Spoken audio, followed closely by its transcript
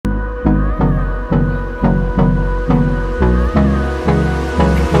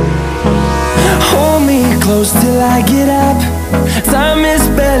close till I get up. Time is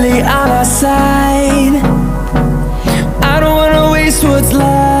barely on our side. I don't wanna waste what's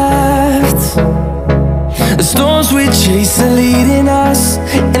left. The storms we chase are leading us,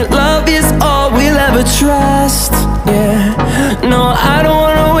 and love is all we'll ever trust. Yeah, no, I don't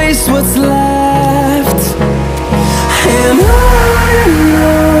wanna waste what's left. And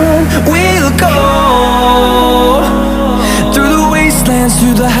on we'll go, through the wastelands,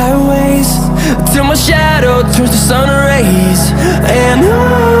 through the highways, till my shadow turns to sun rays. And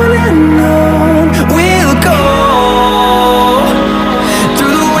on we'll go,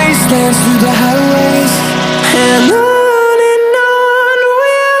 through the wastelands, through the highways, and on.